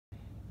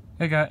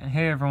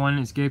Hey everyone,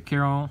 it's Gabe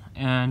Carroll,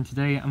 and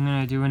today I'm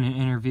gonna do an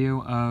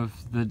interview of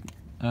the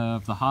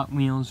Hot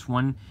Wheels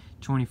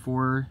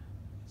 1/24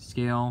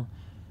 scale,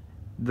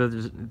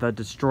 the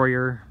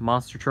Destroyer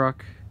monster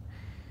truck.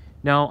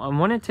 Now I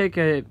want to take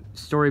a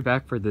story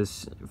back for the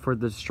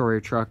Destroyer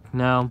truck.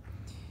 Now,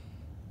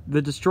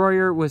 the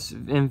Destroyer was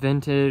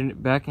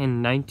invented back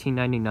in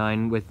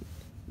 1999 with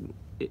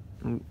it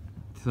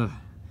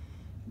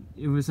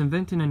was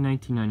invented in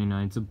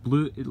 1999.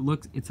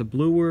 It's a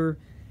bluer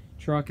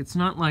truck. It's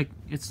not like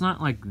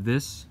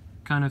this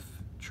kind of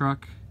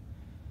truck.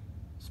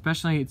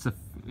 Especially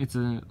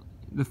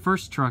the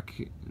first truck,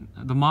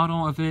 the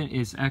model of it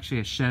is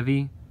actually a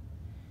Chevy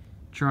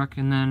truck,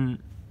 and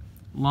then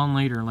long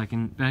later, like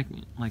in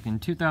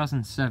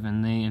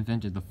 2007, they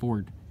invented the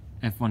Ford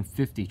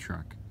F-150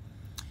 truck.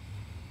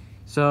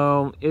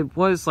 So it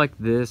was like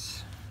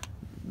this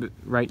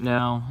right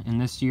now in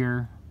this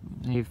year.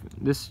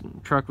 This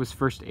truck was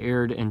first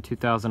aired in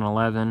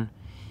 2011,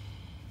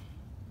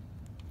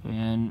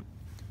 and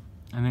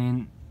I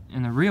mean,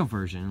 in the real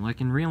version,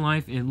 like in real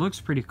life, it looks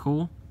pretty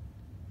cool.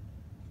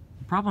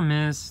 The problem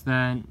is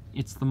that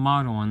it's the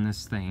model on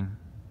this thing.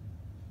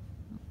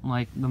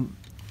 Like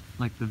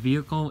the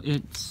vehicle,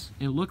 it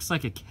looks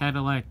like a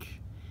Cadillac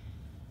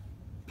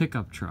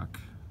pickup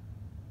truck,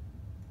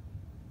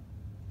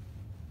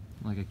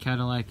 like a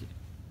Cadillac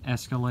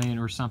Escalade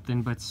or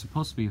something, but it's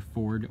supposed to be a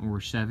Ford or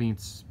a Chevy.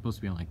 It's supposed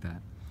to be like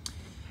that.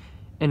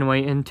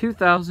 Anyway, in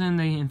 2000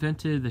 they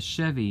invented the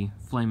Chevy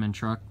Flamin'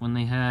 truck when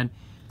they had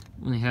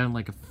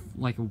like a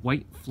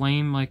white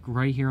flame like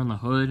right here on the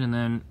hood, and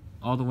then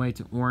all the way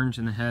to orange,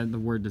 and it had the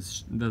word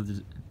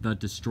the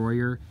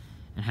Destroyer,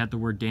 and had the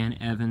word Dan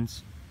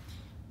Evans.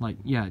 Like,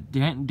 yeah,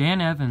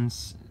 Dan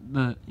Evans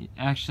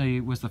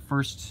actually was the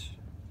first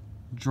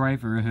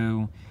driver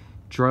who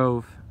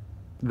drove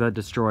the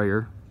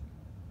Destroyer.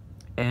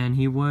 And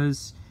he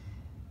was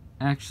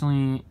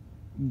actually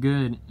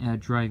good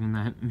at driving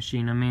that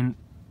machine. I mean,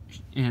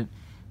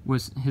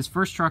 his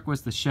first truck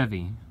was the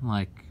Chevy,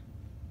 like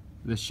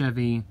the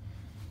Chevy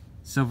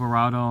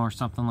Silverado or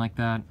something like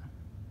that.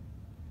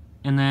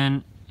 And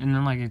then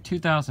like in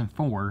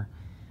 2004,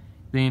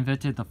 they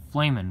invented the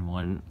Flamin'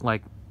 one.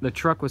 Like, the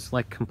truck was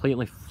like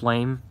completely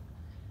flame,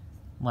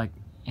 like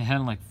it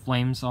had like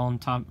flames all on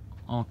top,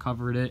 all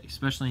covered it.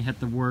 Especially had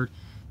the word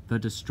the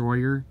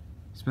Destroyer.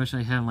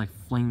 Especially had like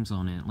flames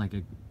on it, like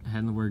it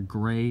had the word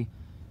gray,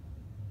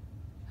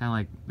 had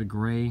like the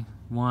gray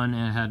one,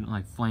 and it had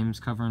like flames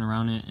covering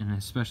around it, and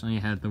especially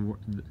it had the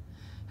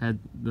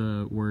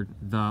word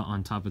the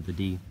on top of the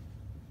D.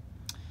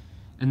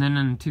 And then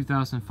in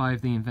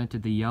 2005 they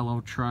invented the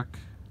yellow truck,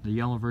 the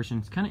yellow version.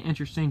 It's kind of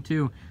interesting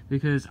too,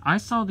 because I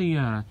saw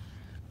the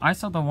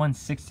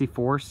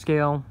 1/64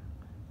 scale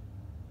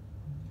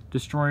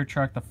Destroyer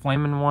truck, the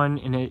Flamin' one,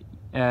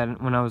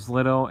 when I was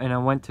little, and I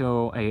went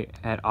to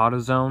at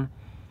AutoZone,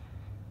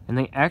 and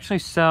they actually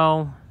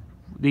sell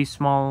these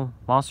small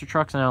monster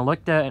trucks, and I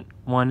looked at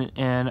one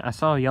and I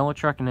saw a yellow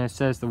truck and it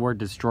says the word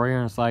Destroyer,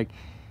 and it's like,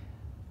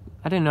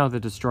 I didn't know the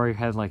Destroyer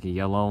had like a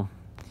yellow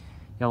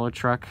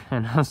truck,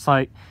 and I was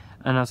like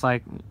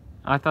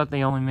I thought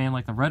they only made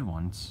like the red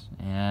ones,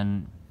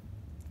 and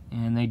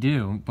they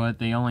do, but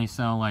they only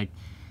sell like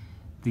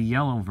the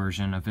yellow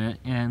version of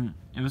it. And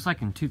it was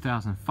like in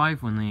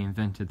 2005 when they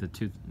invented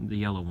the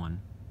yellow one.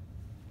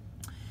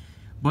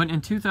 But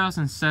in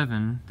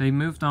 2007 they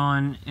moved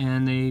on,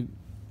 and they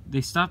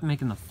stopped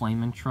making the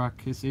Flamin' truck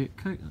because it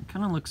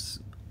kind of looks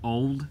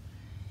old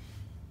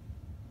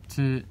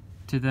to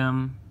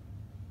them,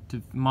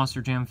 to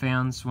Monster Jam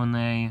fans, when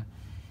they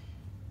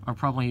are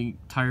probably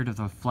tired of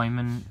the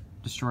Flamin'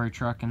 Destroyer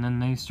truck. And then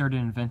they started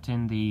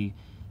inventing the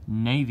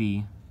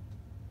Navy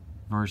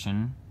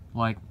version.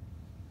 Like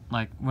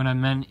what I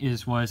meant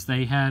was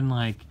they had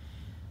like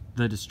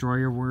the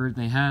Destroyer word,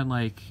 they had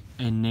like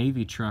a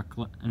Navy truck,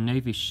 a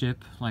Navy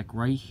ship, like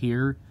right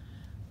here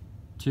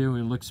too.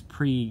 It looks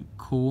pretty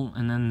cool.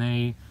 And then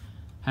they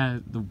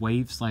had the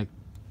waves like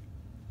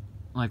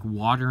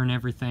water and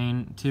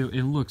everything too.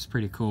 It looks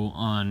pretty cool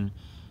on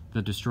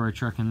the Destroyer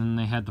truck. And then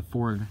they had the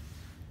Ford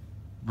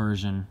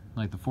version,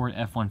 like the Ford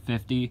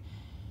F-150.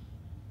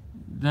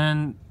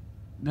 Then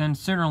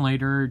sooner or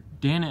later,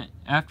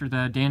 after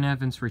that, Dan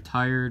Evans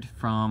retired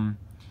from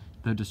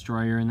the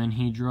Destroyer, and then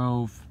he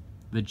drove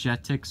the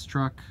Jetix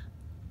truck.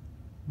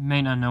 You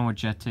may not know what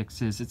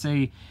Jetix is. It's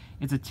a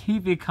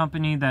TV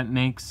company that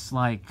makes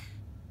like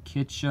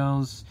kid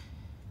shows,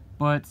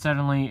 but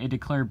suddenly it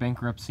declared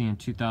bankruptcy in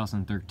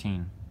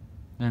 2013,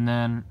 and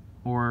then,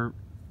 or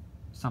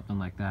something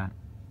like that.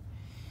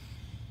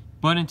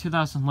 But in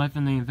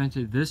 2011 they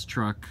invented this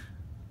truck.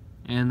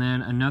 And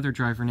then another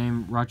driver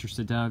named Roger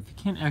Sadov. You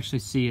can't actually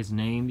see his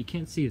name. You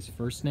can't see his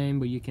first name,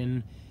 but you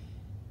can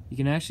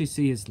actually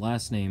see his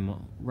last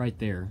name right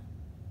there.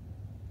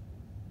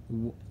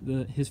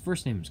 His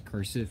first name is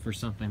cursive or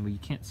something, but you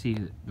can't see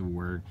the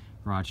word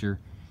Roger.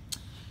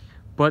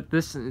 But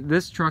this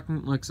truck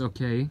looks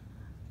okay.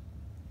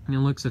 And it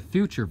looks a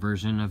future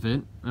version of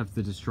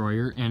the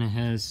Destroyer, and it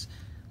has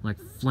like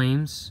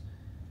flames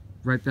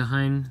right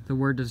behind the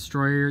word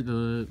Destroyer,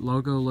 the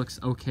logo looks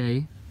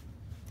okay.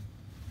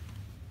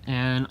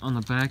 And on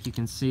the back you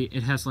can see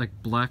it has like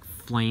black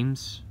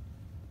flames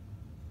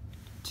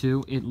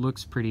too. It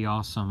looks pretty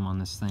awesome on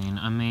this thing.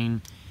 I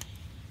mean,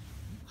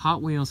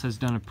 Hot Wheels has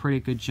done a pretty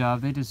good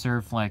job. They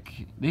deserve,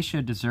 like, they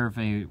should deserve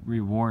a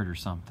reward or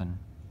something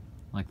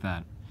like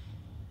that.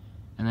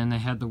 And then they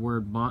had the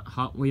word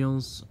Hot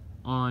Wheels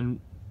on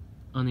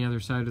the other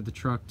side of the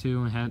truck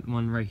too, and had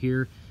one right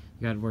here.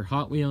 They got the word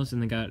Hot Wheels,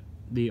 and they got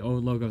the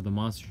old logo of the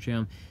Monster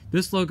Jam.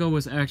 This logo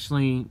was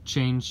actually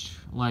changed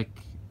like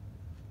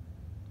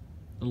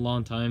a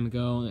long time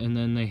ago, and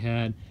then they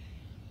had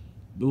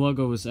the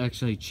logo was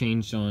actually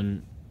changed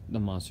on the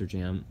Monster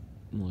Jam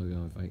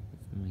logo. If my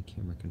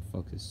camera can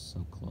focus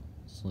so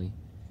closely.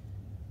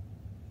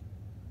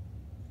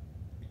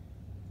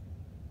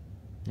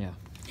 Yeah.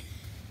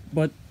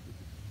 But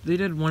they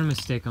did one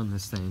mistake on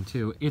this thing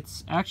too.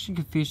 It's actually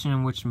confusing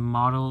on which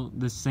model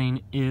this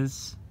thing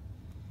is.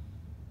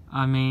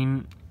 I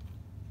mean,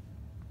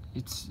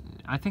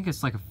 I think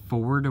it's like a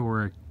Ford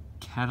or a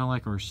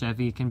Cadillac or a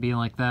Chevy. It can be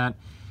like that.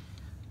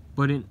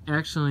 But it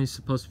actually is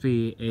supposed to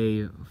be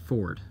a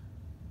Ford.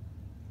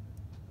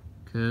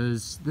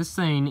 Because this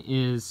thing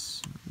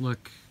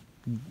look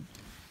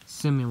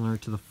similar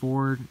to the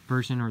Ford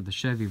version or the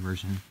Chevy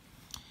version.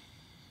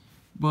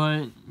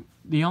 But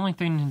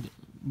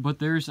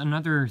there's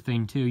another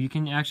thing too. You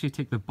can actually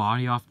take the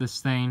body off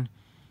this thing.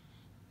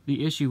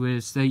 The issue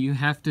is you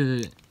have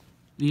to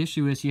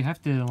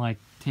like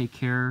take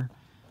care.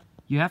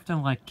 You have to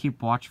like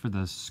keep watch for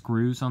the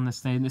screws on this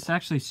thing. This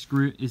actually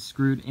is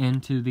screwed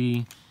into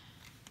the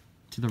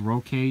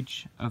roll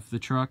cage of the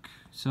truck,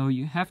 so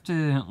you have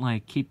to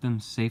like keep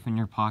them safe in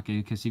your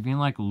pocket, because if you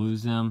like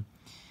lose them,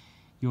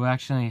 you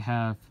actually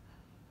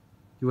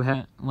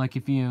like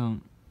if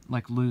you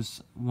like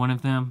lose one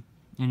of them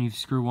and you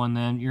screw one,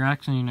 then you're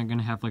actually not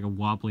gonna have like a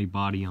wobbly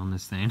body on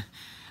this thing.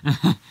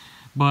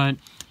 But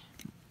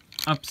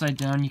upside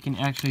down you can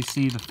actually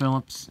see the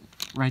Phillips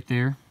right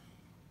there.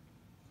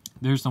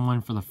 There's the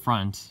one for the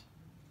front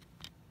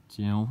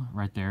too,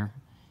 right there,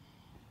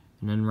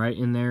 and then right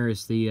in there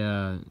is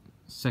the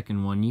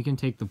second one. You can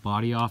take the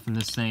body off in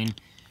this thing.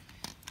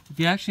 If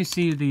you actually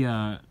see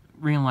the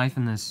real life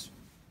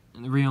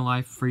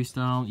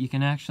freestyle, you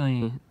can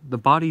actually, the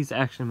body's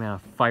actually made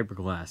of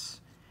fiberglass.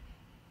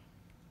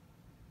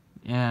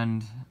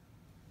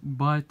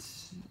 But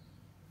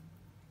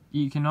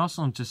you can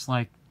also just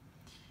like,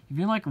 if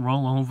you like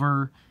roll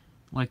over,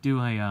 like do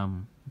a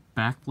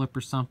backflip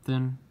or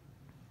something,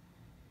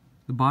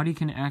 the body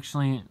can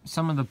actually,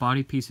 some of the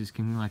body pieces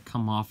can like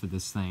come off of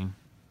this thing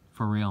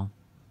for real.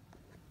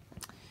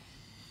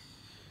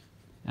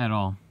 At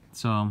all.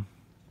 So,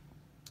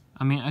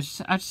 I mean, I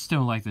just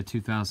still like the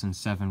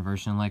 2007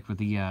 version, like with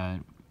the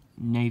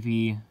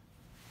Navy,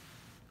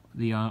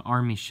 the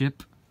Army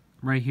ship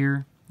right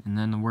here, and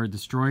then the word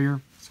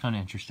Destroyer. It's kind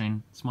of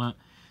interesting. It's one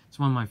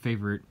of my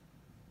favorite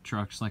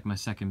trucks, like my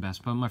second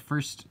best. But my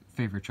first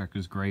favorite truck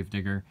was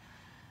Gravedigger.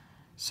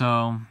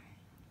 So,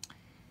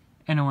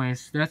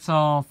 anyways, that's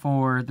all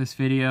for this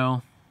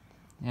video.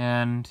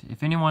 And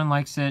if anyone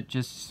likes it,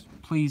 just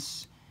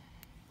please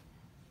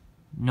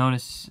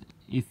notice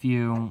if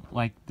you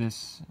like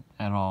this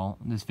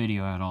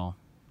video at all.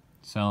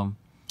 So,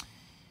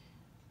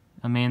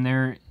 I mean,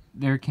 there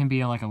can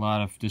be like a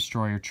lot of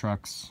Destroyer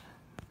trucks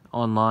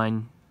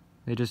online.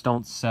 They just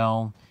don't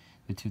sell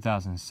the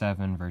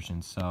 2007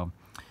 version. So,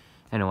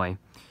 anyway,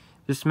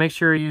 just make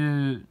sure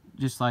you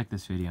just like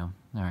this video.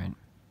 Alright,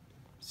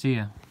 see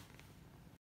ya.